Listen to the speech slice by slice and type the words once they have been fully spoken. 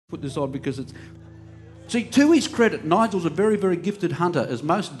put this on because it's... See, to his credit, Nigel's a very, very gifted hunter, as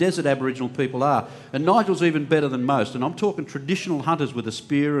most desert Aboriginal people are. And Nigel's even better than most. And I'm talking traditional hunters with a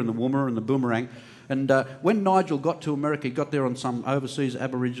spear and the woomera and the boomerang. And when Nigel got to America, he got there on some overseas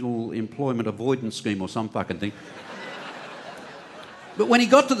Aboriginal employment avoidance scheme or some fucking thing. But when he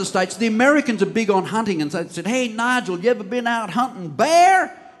got to the States, the Americans are big on hunting, and they said, "Hey, Nigel, you ever been out hunting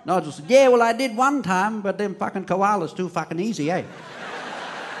bear?" Nigel said, "Yeah, well, I did one time, but them fucking koalas too fucking easy, eh?"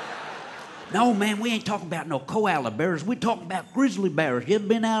 "No, man, we ain't talking about no koala bears. We're talking about grizzly bears. You ever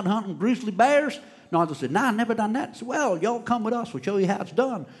been out hunting grizzly bears?" Nigel said, "Nah, never done that." I said, "Well, y'all come with us. We'll show you how it's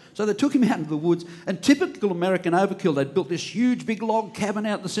done." So they took him out into the woods, and typical American overkill, they'd built this huge big log cabin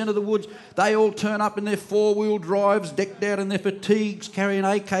out in the centre of the woods. They all turn up in their four-wheel drives, decked out in their fatigues, carrying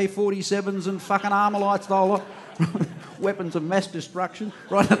AK-47s and fucking Armalite style weapons of mass destruction.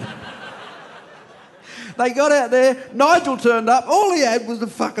 Right? They got out there, Nigel turned up, all he had was a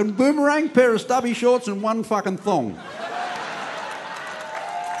fucking boomerang, pair of stubby shorts and one fucking thong.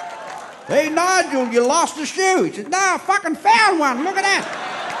 "Hey, Nigel, you lost a shoe." He said, "No, I fucking found one. Look at that."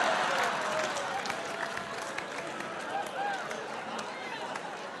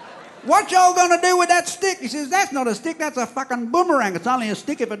 "What y'all gonna do with that stick?" He says, "That's not a stick, that's a fucking boomerang. It's only a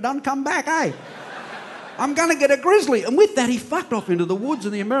stick if it doesn't come back, eh? I'm gonna get a grizzly." And with that, he fucked off into the woods,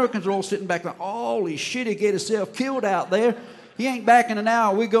 and the Americans are all sitting back like, "Holy shit, he get himself killed out there. He ain't back in an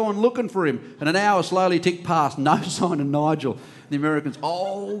hour. We're going looking for him." And an hour slowly ticked past, no sign of Nigel. The Americans,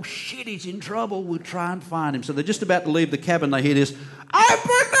 "Oh shit, he's in trouble. We'll try and find him." So they're just about to leave the cabin. They hear this,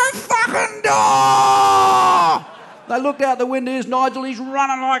 "Open the fucking door!" They looked out the window. Here's Nigel. He's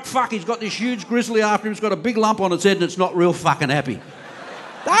running like fuck. He's got this huge grizzly after him. It's got a big lump on its head and it's not real fucking happy.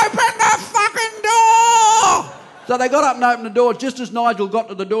 "Open the fucking door!" So they got up and opened the door. Just as Nigel got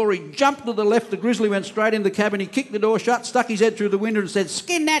to the door, he jumped to the left. The grizzly went straight into the cabin. He kicked the door shut, stuck his head through the window and said,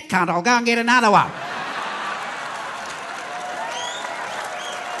 "Skin that cunt. I'll go and get another one."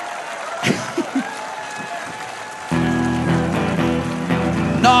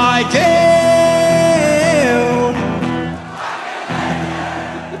 Nigel!